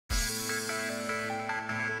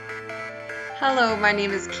Hello, my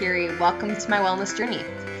name is Carrie. Welcome to my wellness journey.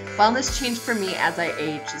 Wellness changed for me as I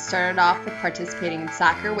aged. It started off with participating in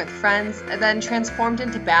soccer with friends, and then transformed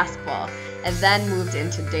into basketball, and then moved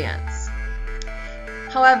into dance.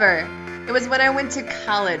 However, it was when I went to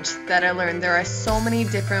college that I learned there are so many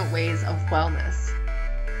different ways of wellness.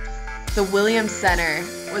 The Williams Center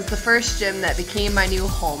was the first gym that became my new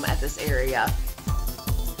home at this area.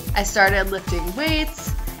 I started lifting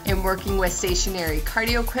weights and working with stationary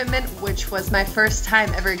cardio equipment, which was my first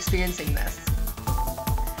time ever experiencing this.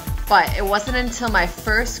 But it wasn't until my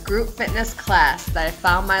first group fitness class that I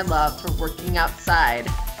found my love for working outside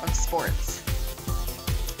of sports.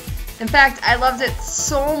 In fact, I loved it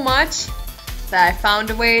so much that I found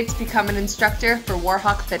a way to become an instructor for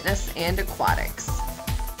Warhawk Fitness and Aquatics.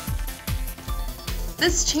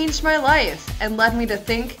 This changed my life and led me to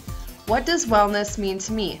think, what does wellness mean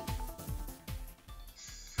to me?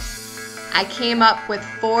 I came up with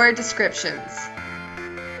 4 descriptions.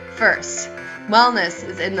 First, wellness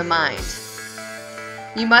is in the mind.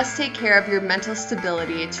 You must take care of your mental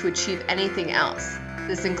stability to achieve anything else.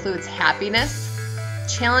 This includes happiness,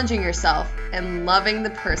 challenging yourself, and loving the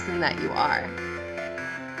person that you are.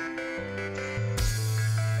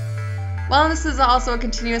 Wellness is also a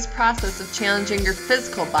continuous process of challenging your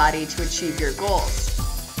physical body to achieve your goals.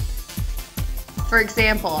 For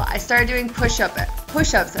example, I started doing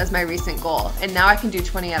push-ups as my recent goal, and now I can do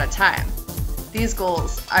 20 at a time. These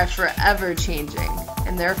goals are forever changing,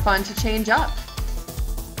 and they're fun to change up.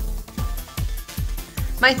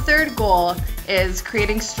 My third goal is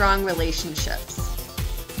creating strong relationships.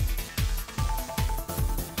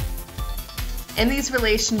 In these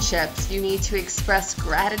relationships, you need to express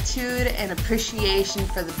gratitude and appreciation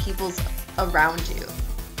for the people around you.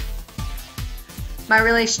 My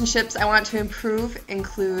relationships I want to improve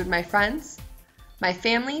include my friends, my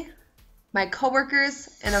family, my coworkers,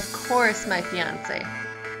 and of course my fiance.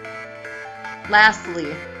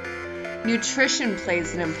 Lastly, nutrition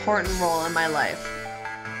plays an important role in my life.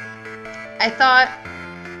 I thought,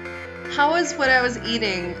 how is what I was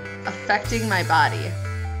eating affecting my body?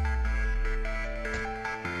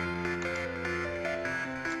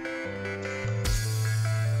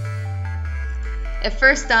 It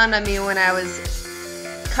first dawned on me when I was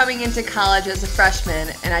coming into college as a freshman,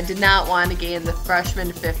 and I did not want to gain the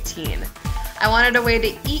freshman 15. I wanted a way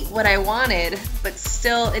to eat what I wanted, but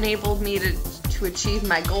still enabled me to achieve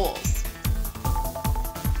my goals.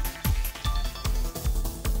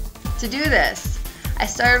 To do this, I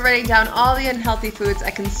started writing down all the unhealthy foods I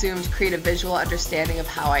consumed to create a visual understanding of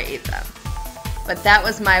how I ate them. But that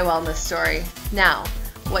was my wellness story. Now,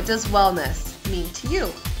 what does wellness mean to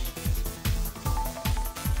you?